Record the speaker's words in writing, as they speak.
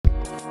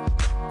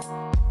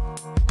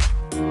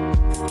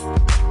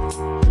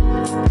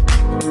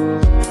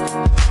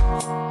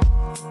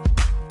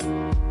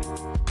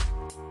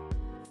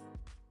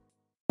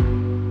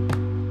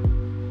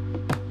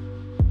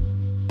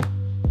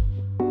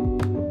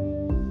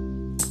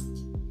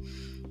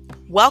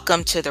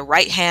Welcome to The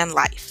Right Hand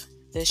Life,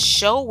 the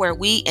show where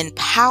we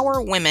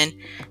empower women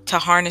to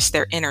harness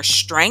their inner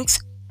strength,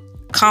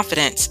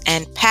 confidence,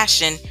 and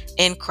passion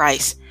in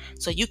Christ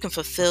so you can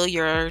fulfill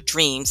your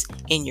dreams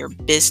in your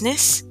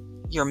business,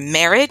 your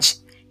marriage,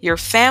 your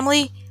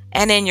family,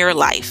 and in your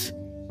life.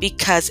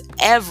 Because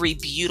every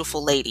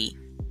beautiful lady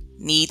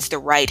needs the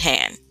right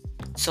hand.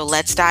 So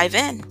let's dive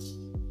in.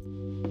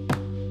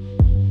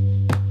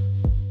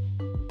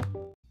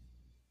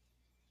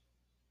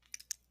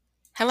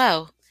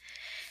 Hello.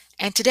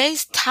 And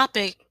today's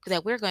topic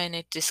that we're going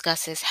to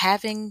discuss is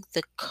having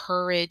the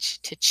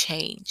courage to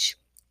change.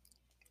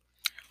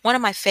 One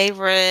of my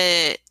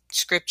favorite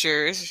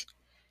scriptures,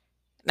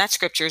 not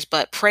scriptures,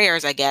 but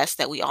prayers, I guess,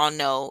 that we all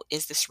know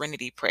is the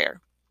serenity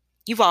prayer.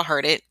 You've all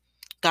heard it.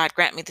 God,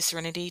 grant me the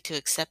serenity to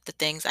accept the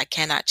things I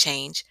cannot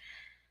change,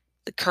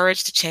 the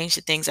courage to change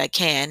the things I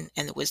can,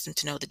 and the wisdom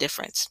to know the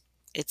difference.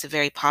 It's a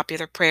very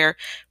popular prayer,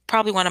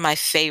 probably one of my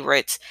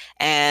favorites,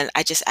 and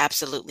I just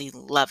absolutely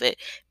love it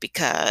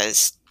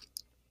because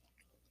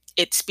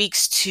it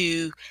speaks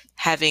to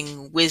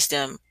having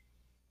wisdom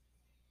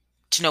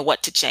to know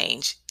what to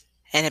change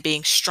and it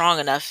being strong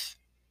enough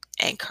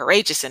and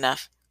courageous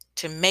enough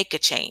to make a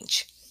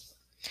change.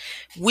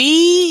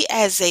 We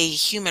as a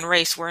human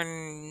race, we're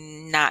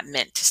not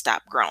meant to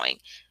stop growing.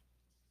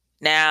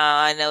 Now,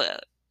 I know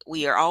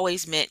we are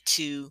always meant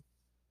to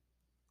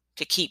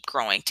keep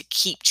growing, to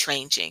keep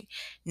changing.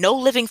 No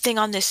living thing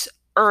on this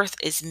earth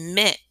is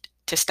meant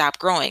to stop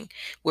growing.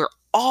 We're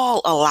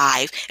all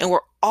alive and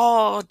we're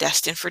all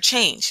destined for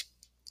change.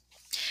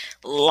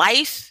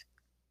 Life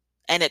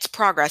and its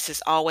progress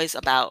is always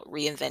about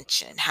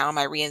reinvention. How am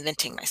I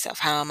reinventing myself?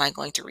 How am I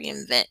going to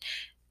reinvent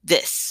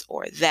this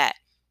or that?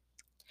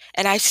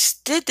 And I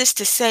did this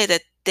to say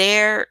that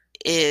there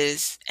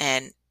is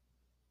an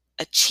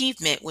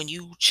achievement when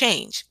you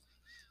change.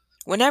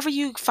 Whenever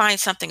you find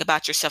something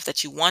about yourself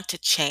that you want to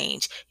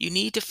change, you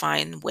need to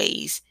find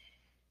ways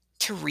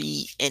to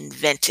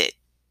reinvent it.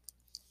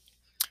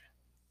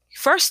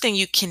 First thing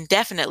you can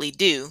definitely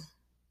do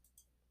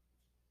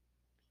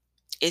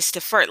is to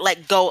first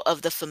let go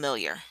of the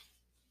familiar.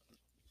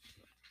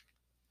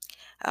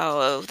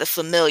 Oh, the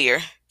familiar.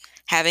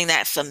 Having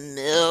that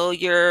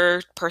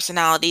familiar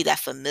personality, that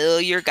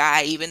familiar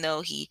guy, even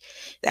though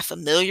that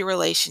familiar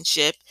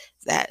relationship,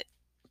 that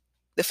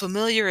the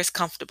familiar is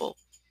comfortable.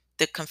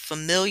 The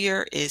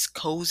familiar is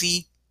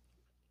cozy,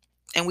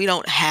 and we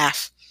don't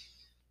have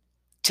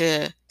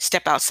to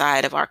step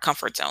outside of our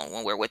comfort zone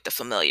when we're with the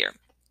familiar.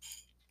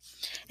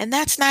 And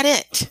that's not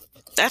it.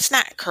 That's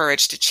not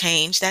courage to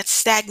change. That's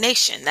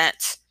stagnation.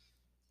 That's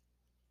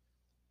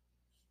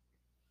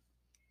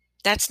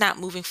not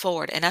moving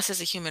forward. And us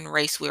as a human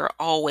race, we are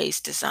always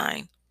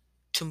designed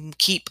to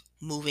keep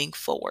moving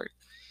forward.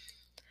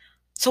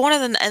 So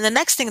the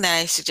next thing that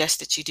I suggest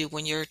that you do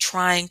when you're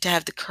trying to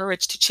have the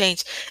courage to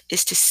change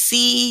is to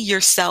see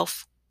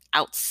yourself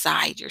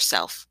outside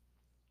yourself.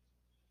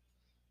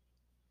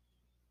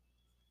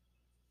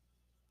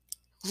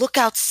 Look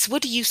out.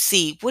 What do you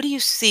see? What do you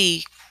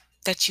see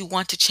that you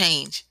want to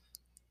change?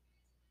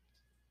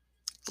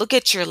 Look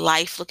at your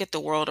life. Look at the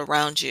world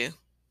around you.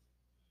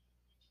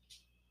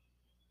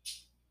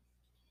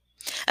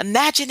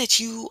 Imagine that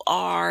you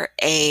are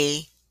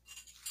a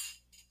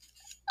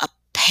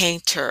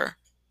painter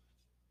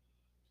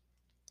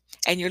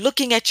and you're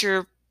looking at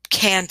your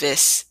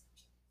canvas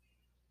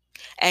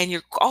and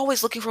you're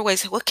always looking for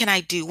ways. What can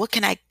I do? What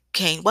can I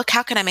paint?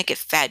 How can I make it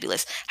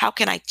fabulous? How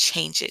can I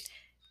change it?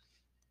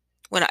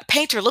 When a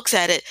painter looks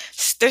at it,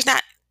 there's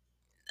not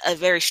a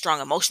very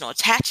strong emotional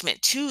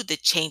attachment to the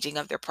changing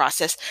of their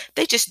process.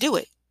 They just do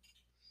it.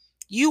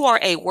 You are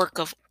a work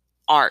of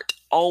art,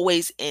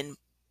 always in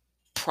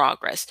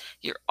progress.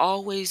 You're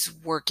always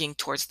working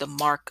towards the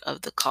mark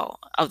of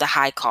the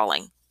high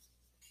calling.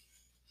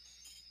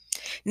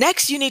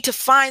 Next, you need to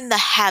find the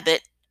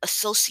habit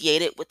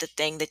associated with the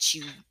thing that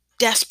you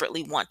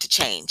desperately want to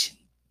change.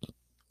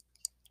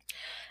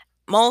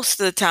 Most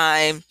of the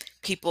time,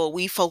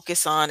 we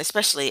focus on,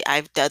 especially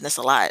I've done this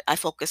a lot, I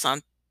focus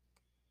on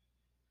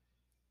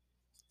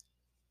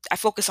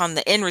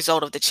the end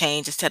result of the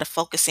change instead of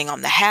focusing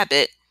on the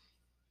habit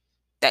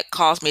that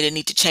caused me to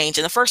need to change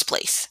in the first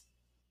place.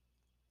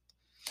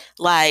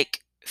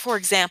 Like, for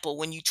example,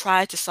 when you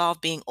try to solve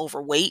being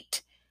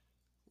overweight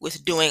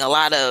with doing a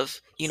lot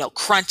of,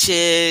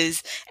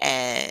 crunches,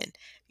 and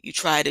you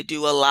try to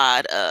do a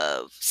lot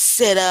of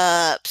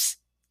sit-ups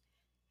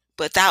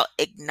without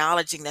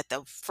acknowledging that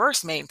the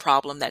first main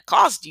problem that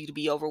caused you to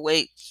be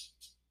overweight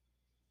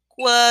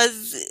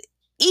was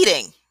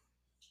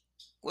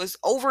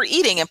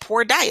overeating and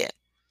poor diet.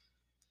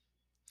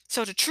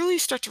 So to truly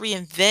start to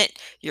reinvent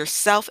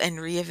yourself and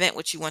reinvent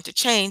what you want to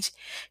change,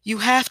 you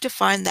have to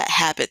find that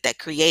habit that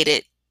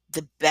created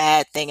the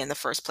bad thing in the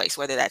first place,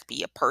 whether that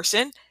be a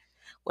person,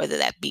 whether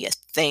that be a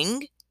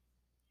thing.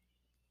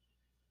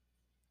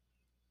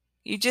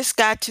 You just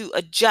got to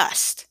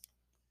adjust.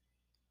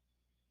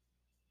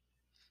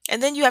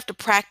 And then you have to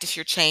practice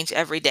your change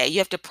every day. You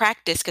have to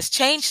practice because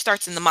change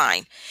starts in the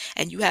mind,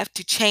 and you have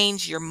to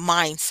change your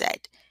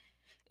mindset.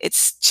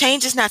 It's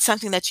change is not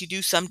something that you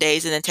do some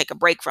days and then take a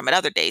break from it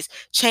other days.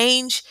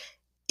 Change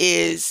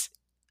is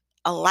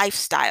a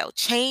lifestyle.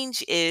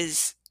 Change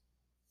is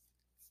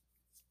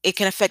it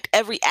can affect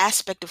every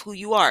aspect of who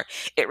you are.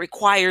 It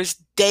requires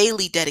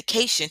daily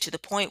dedication to the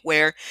point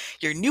where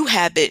your new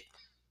habit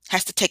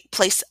has to take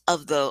place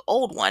of the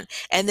old one.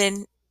 And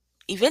then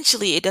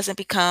eventually it doesn't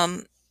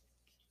become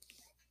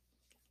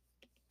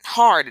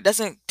hard. It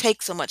doesn't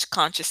take so much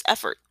conscious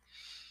effort.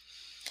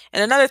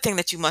 And another thing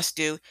that you must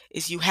do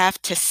is you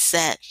have to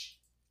set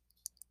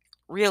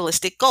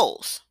realistic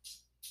goals.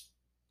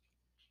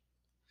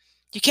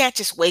 You can't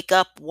just wake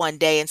up one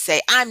day and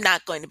say, I'm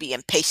not going to be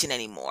impatient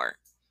anymore.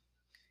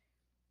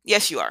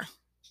 Yes, you are.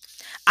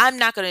 I'm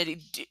not going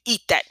to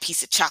eat that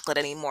piece of chocolate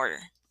anymore.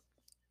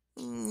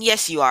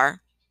 Yes, you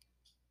are.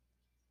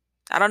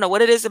 I don't know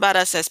what it is about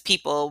us as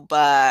people,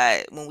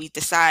 but when we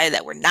decide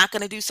that we're not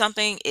going to do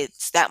something,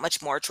 it's that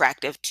much more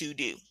attractive to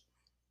do.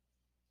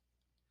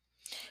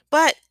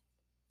 But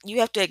you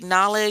have to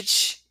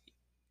acknowledge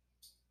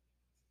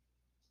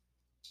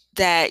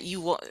that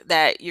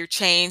that your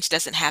change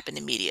doesn't happen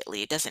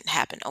immediately. It doesn't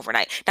happen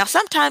overnight. Now,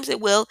 sometimes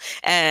it will,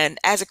 and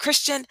as a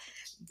Christian,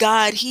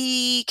 God,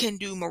 he can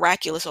do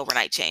miraculous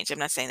overnight change. I'm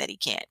not saying that he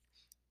can't.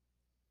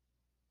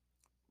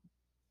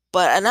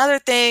 But another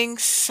thing,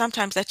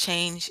 sometimes that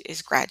change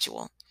is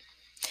gradual.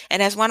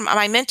 And as one of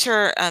my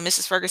mentor,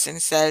 Mrs. Ferguson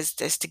says,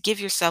 is to give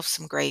yourself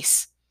some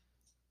grace.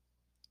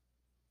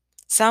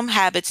 Some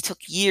habits took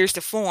years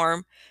to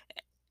form,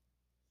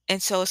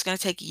 and so it's going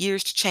to take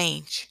years to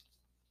change.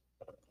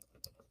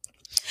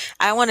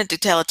 I wanted to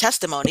tell a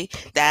testimony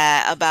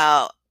that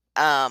about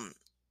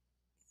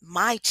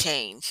my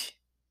change,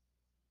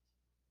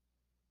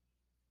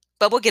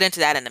 but we'll get into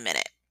that in a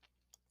minute.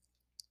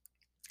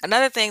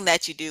 Another thing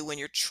that you do when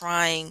you're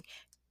trying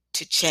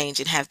to change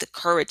and have the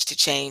courage to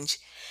change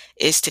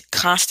is to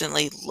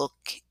constantly look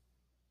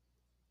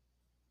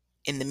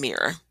in the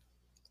mirror.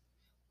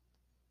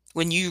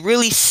 When you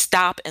really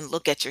stop and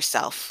look at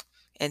yourself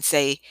and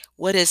say,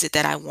 what is it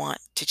that I want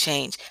to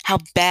change? How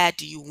bad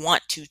do you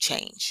want to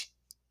change?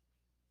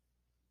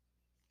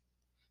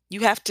 You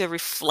have to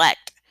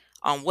reflect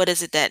on what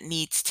is it that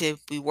needs to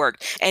be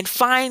worked and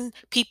find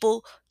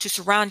people to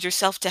surround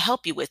yourself to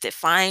help you with it.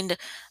 Find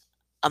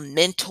a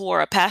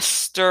mentor, a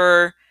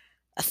pastor,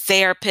 a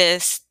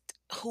therapist,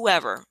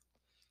 whoever.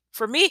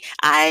 For me,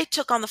 I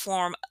took on the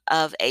form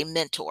of a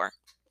mentor,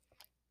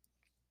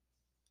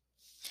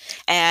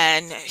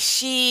 and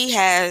she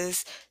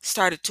has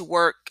started to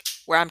work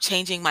where I'm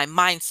changing my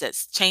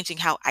mindsets, changing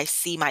how I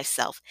see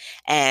myself,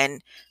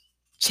 and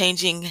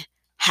changing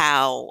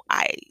how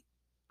I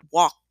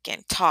walk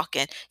and talk,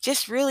 and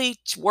just really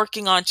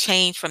working on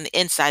change from the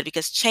inside,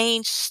 because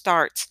change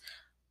starts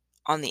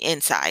on the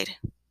inside.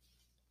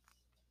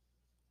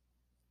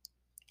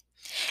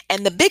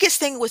 And the biggest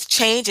thing with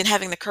change and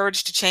having the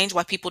courage to change,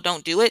 why people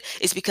don't do it,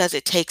 is because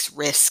it takes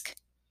risk.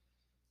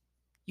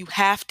 You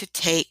have to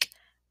take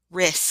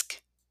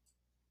risk.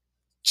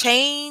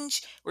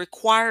 Change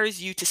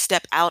requires you to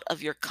step out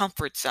of your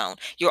comfort zone.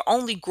 You'll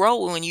only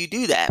grow when you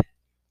do that.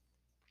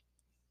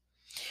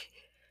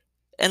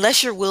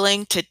 Unless you're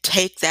willing to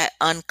take that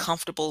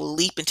uncomfortable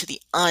leap into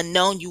the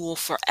unknown, you will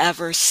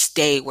forever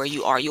stay where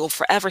you are. You will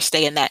forever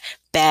stay in that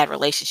bad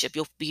relationship.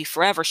 You'll be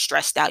forever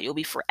stressed out. You'll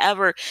be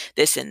forever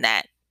this and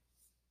that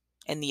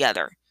and the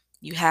other.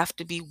 You have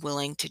to be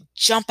willing to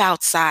jump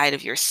outside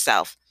of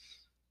yourself.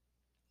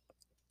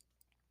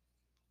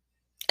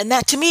 And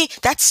that, to me,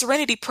 that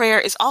serenity prayer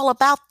is all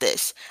about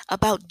this,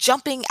 about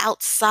jumping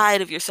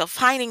outside of yourself,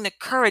 finding the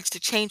courage to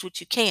change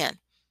what you can.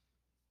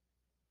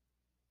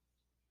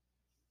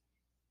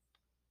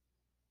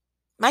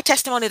 My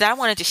testimony that I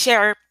wanted to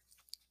share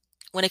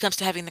when it comes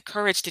to having the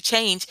courage to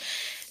change,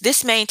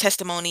 this main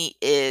testimony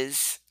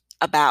is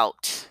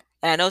about,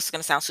 and I know it's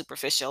going to sound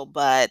superficial,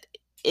 but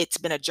it's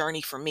been a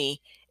journey for me,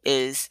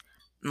 is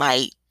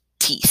my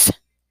teeth.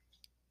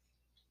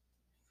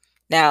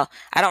 Now,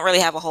 I don't really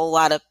have a whole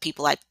lot of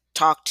people I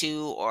talk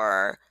to,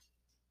 or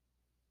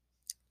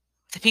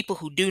the people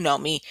who do know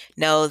me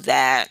know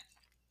that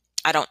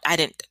I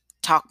didn't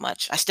talk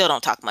much. I still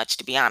don't talk much,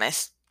 to be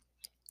honest.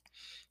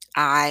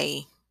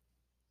 I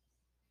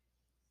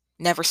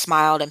never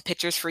smiled in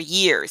pictures for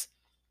years.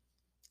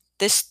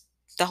 This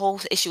the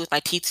whole issue with my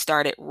teeth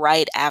started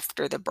right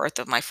after the birth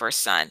of my first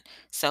son.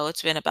 So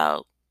it's been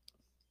about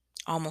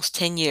almost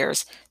 10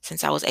 years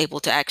since I was able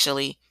to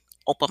actually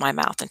open my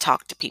mouth and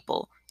talk to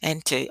people,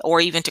 and to, or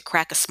even to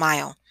crack a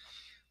smile,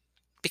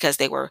 because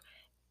they were,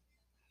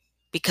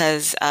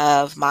 because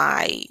of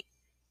my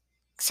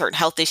certain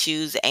health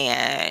issues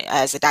and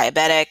as a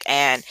diabetic,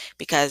 and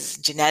because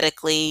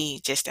genetically,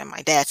 just in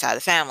my dad's side of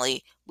the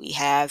family, we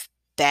have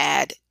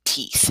bad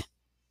teeth.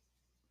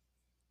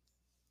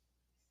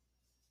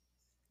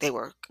 They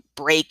were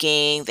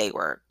breaking, they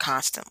were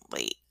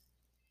constantly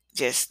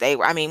just, they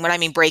were, I mean, when I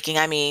mean breaking,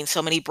 I mean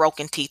so many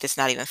broken teeth, it's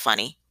not even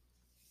funny.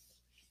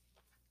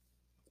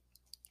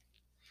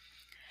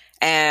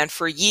 And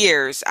for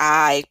years,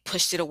 I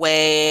pushed it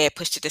away, I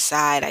pushed it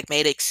aside, I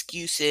made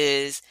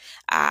excuses.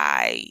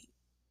 I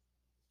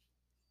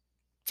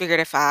figured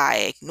if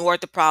I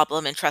ignored the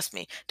problem, and trust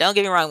me, don't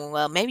get me wrong,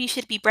 well, maybe you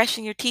should be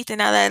brushing your teeth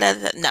and all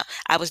that. No,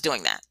 I was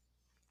doing that.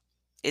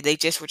 They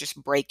just were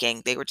just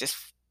breaking. They were just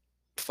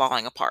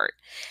falling apart.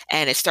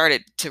 And it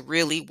started to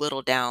really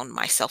whittle down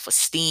my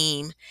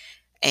self-esteem.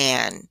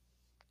 And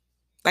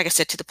like I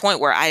said, to the point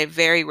where I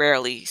very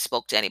rarely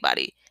spoke to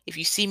anybody. If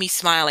you see me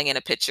smiling in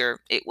a picture,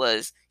 it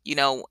was,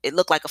 it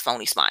looked like a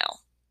phony smile.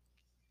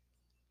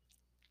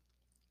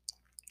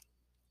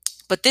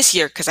 But this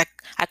year, because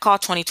I call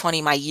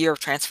 2020 my year of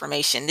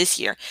transformation, this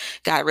year,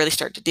 God really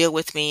started to deal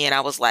with me. And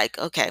I was like,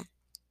 okay,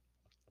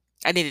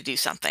 I need to do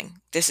something.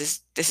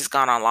 This has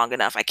gone on long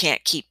enough. I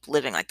can't keep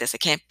living like this. I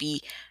can't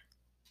be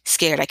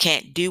scared. I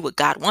can't do what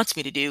God wants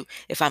me to do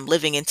if I'm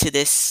living into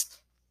this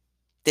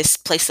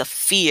place of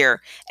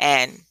fear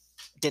and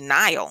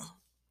denial.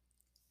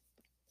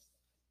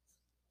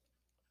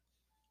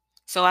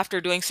 So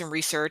after doing some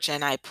research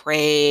and I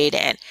prayed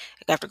and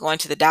after going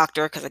to the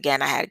doctor, because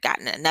again, I had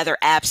gotten another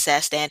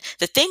abscess, and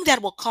the thing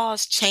that will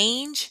cause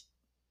change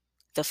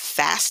the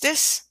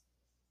fastest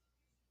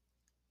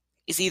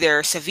is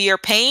either severe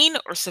pain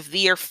or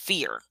severe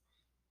fear.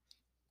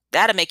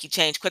 That'll make you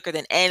change quicker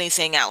than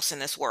anything else in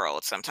this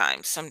world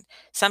sometimes.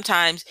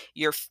 Sometimes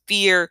your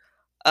fear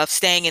of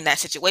staying in that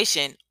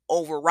situation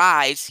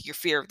overrides your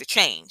fear of the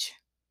change.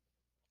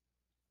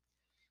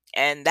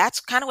 And that's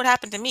kind of what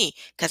happened to me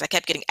because I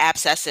kept getting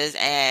abscesses,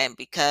 and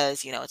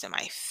because, it's in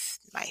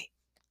my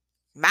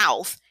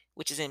mouth,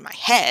 which is in my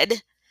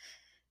head,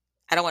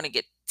 I don't want to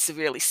get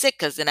severely sick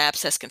because an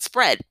abscess can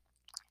spread.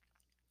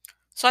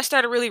 So I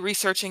started really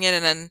researching it,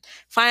 and then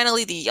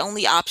finally the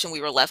only option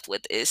we were left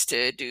with is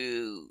to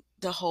do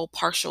the whole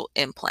partial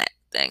implant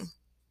thing.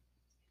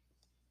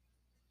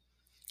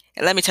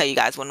 And let me tell you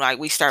guys, when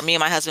me and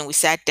my husband, we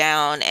sat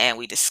down and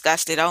we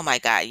discussed it. Oh my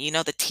God,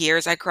 the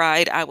tears I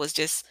cried. I was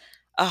just,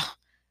 oh,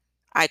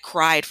 I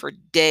cried for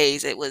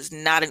days. It was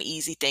not an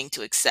easy thing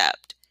to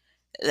accept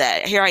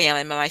that here I am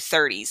in my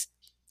 30s,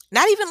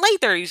 not even late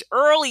 30s,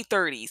 early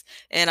 30s,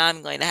 and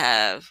I'm going to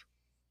have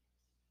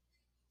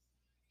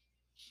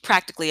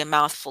practically a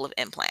mouthful of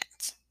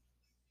implants.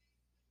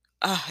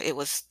 It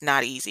was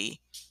not easy.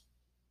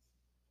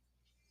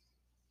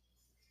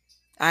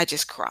 I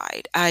just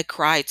cried. I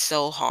cried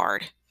so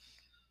hard.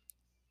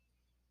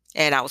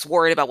 And I was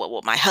worried about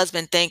what my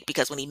husband think,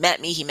 because when he met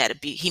me, he met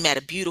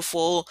a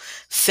beautiful,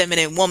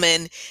 feminine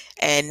woman,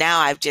 and now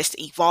I've just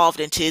evolved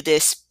into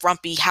this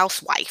frumpy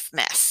housewife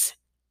mess.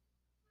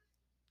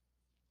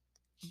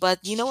 But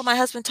you know what my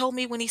husband told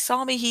me when he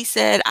saw me? He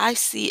said, I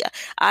see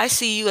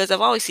you as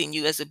I've always seen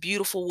you, as a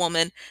beautiful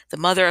woman, the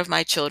mother of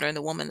my children,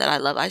 the woman that I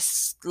love.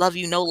 Love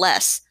you no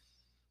less.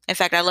 In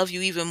fact, I love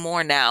you even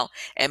more now.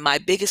 And my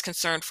biggest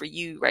concern for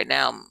you right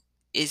now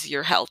is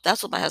your health.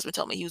 That's what my husband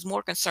told me. He was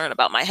more concerned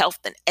about my health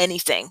than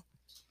anything,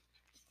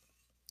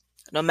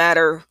 no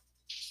matter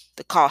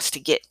the cost to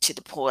get to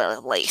the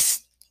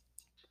place.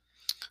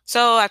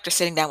 So after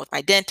sitting down with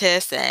my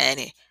dentist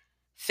and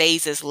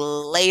phases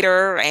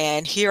later,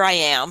 and here I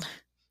am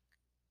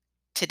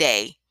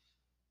today.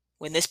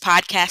 When this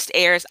podcast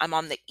airs, I'm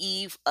on the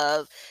eve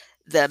of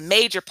the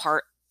major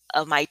part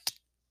of my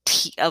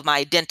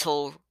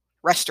dental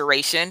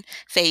restoration,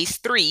 phase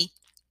 3,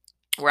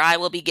 where I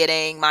will be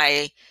getting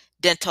my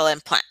dental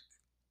implant.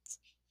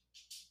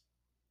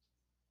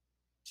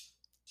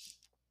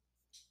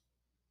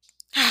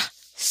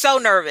 So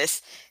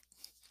nervous,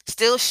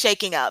 still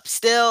shaking up,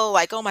 still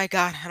like, oh my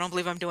God, I don't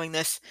believe I'm doing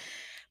this.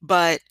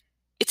 But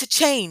it's a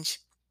change.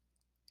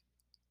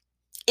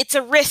 It's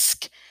a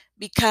risk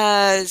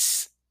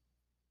because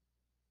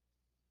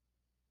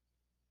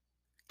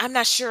I'm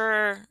not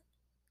sure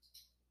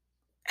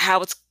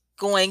how it's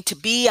going to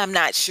be. I'm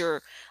not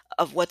sure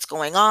of what's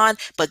going on,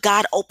 but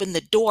God opened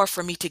the door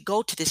for me to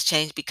go to this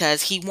change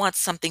because he wants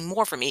something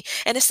more for me.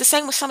 And it's the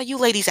same with some of you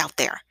ladies out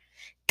there.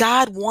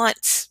 God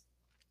wants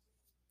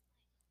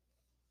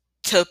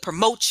to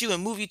promote you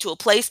and move you to a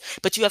place,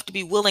 but you have to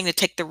be willing to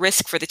take the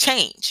risk for the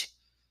change,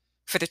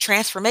 for the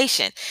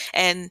transformation.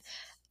 And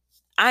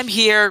I'm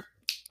here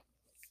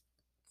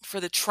for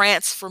the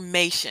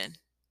transformation.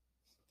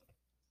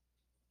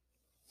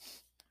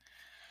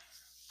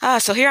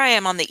 So here I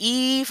am on the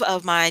eve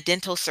of my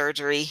dental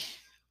surgery.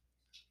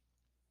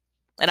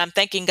 And I'm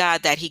thanking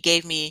God that he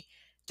gave me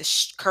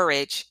the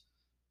courage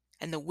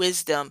and the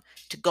wisdom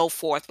to go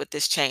forth with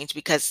this change,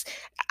 because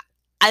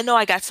I know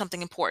I got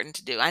something important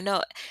to do. I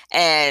know,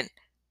 and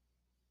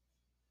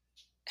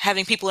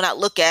having people not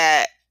look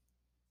at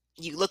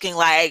you looking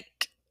like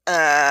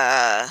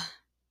uh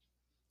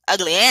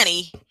ugly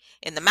Annie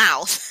in the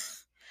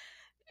mouth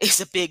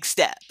is a big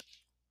step.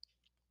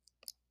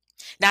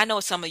 Now I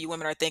know some of you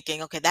women are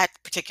thinking, okay, that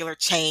particular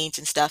change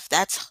and stuff,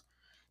 that's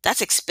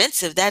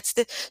expensive. That's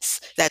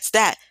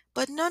that.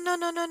 But no, no,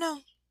 no, no, no.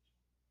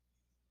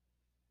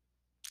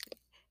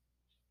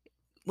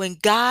 When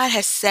God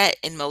has set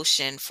in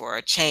motion for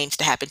a change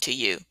to happen to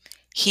you,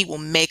 he will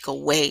make a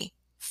way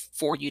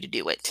for you to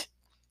do it.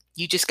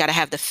 You just got to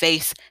have the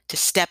faith to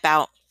step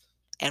out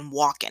and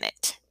walk in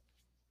it.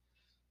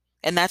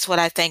 And that's what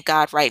I thank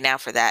God right now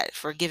for that,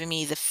 for giving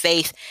me the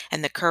faith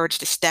and the courage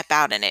to step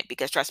out in it.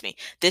 Because trust me,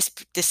 this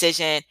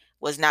decision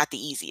was not the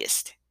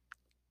easiest.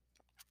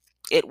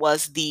 It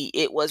was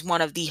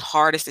one of the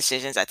hardest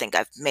decisions I think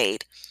I've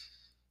made,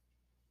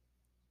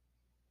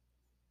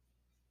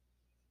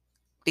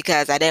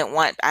 because I don't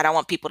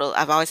want people to,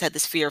 I've always had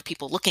this fear of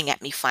people looking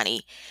at me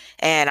funny.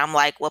 And I'm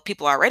like, well,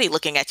 people are already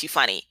looking at you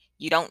funny.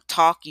 You don't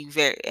talk,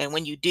 and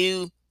when you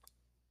do,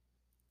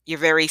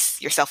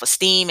 your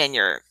self-esteem and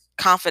your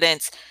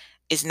confidence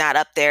is not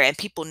up there, and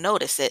people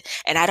notice it.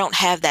 And I don't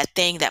have that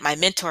thing that my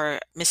mentor,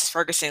 Mrs.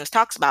 Ferguson, was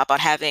talks about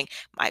having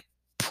my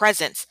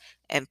presence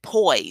and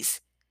poise.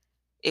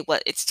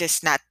 It's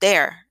just not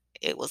there.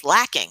 It was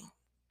lacking.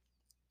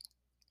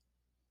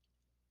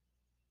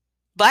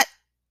 But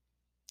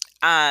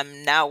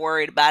I'm not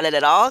worried about it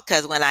at all,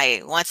 because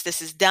once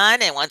this is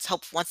done, and once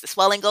the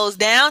swelling goes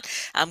down,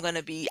 I'm going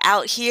to be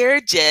out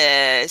here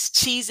just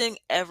cheesing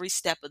every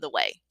step of the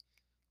way.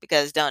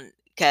 Because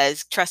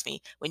trust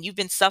me, when you've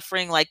been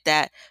suffering like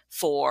that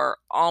for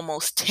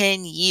almost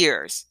 10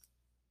 years,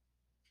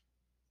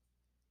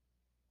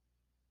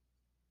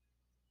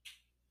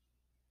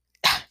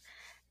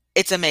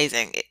 it's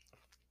amazing.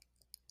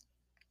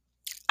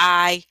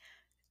 I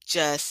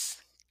just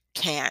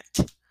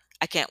can't.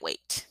 I can't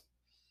wait.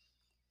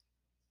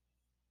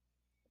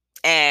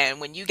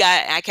 And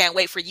I can't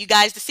wait for you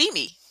guys to see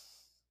me.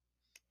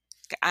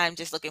 I'm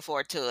just looking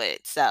forward to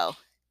it. So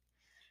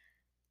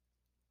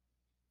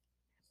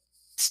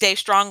stay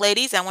strong,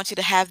 ladies. I want you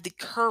to have the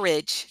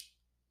courage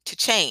to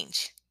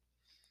change.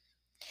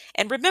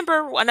 And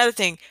remember another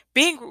thing,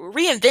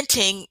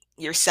 reinventing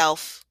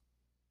yourself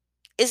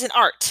is an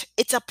art.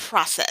 It's a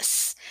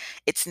process.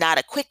 It's not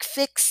a quick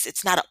fix.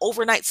 It's not an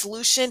overnight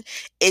solution.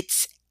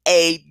 It's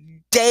a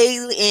day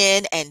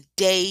in and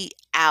day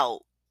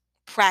out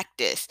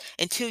practice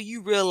until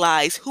you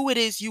realize who it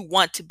is you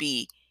want to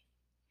be.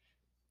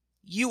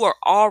 You are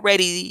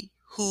already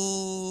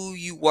who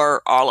you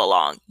were all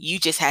along. You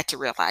just had to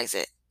realize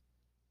it.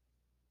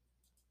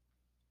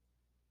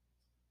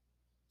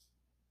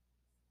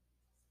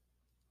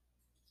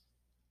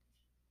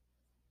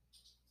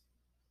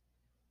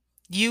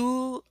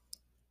 You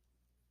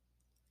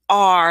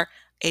are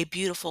a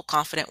beautiful,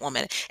 confident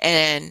woman.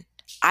 And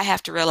I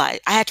had to realize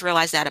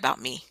that about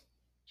me,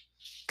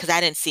 because I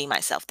didn't see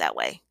myself that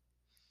way.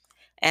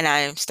 And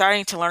I'm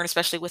starting to learn,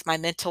 especially with my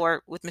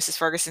mentor, with Mrs.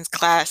 Ferguson's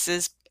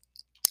classes,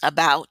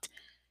 about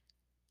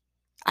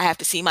I have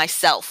to see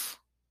myself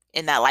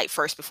in that light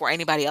first before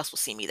anybody else will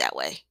see me that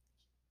way.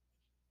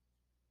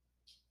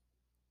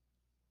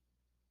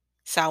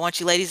 So I want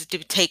you ladies to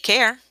take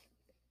care.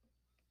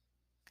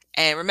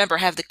 And remember,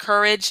 have the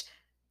courage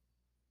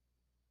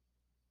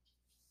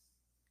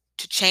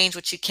to change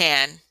what you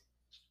can,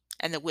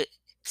 and the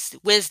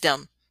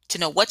wisdom to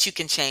know what you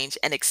can change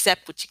and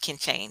accept what you can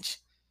change.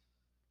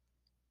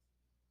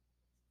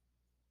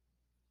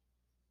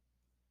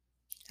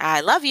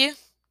 I love you,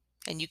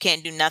 and you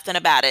can't do nothing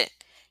about it.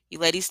 You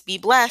ladies be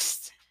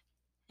blessed,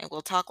 and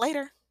we'll talk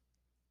later.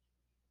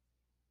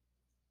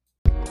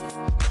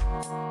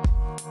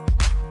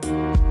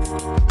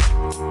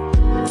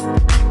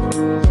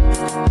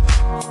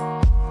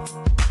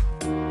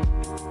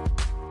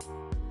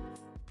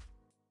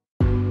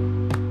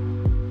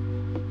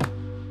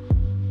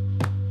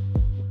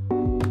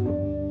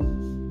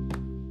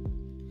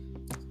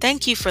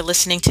 Thank you for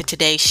listening to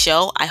today's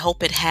show. I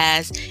hope it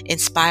has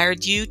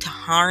inspired you to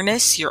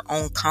harness your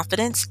own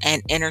confidence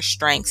and inner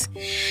strength.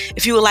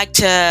 If you would like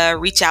to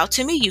reach out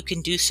to me, you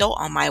can do so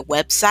on my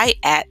website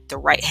at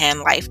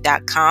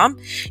therighthandlife.com.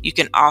 You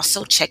can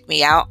also check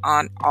me out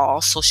on all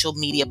social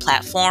media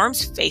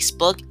platforms: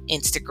 Facebook,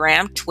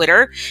 Instagram,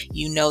 Twitter.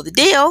 You know the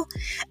deal.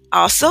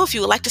 Also, if you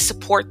would like to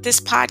support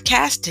this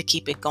podcast to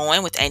keep it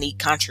going with any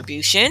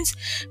contributions,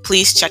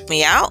 please check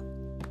me out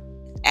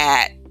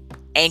at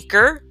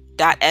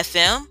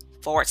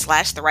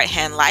anchor.fm/The Right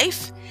Hand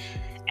Life.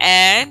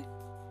 And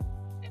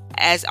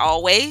as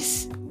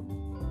always,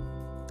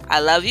 I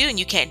love you, and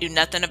you can't do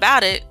nothing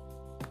about it.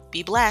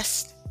 Be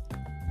blessed.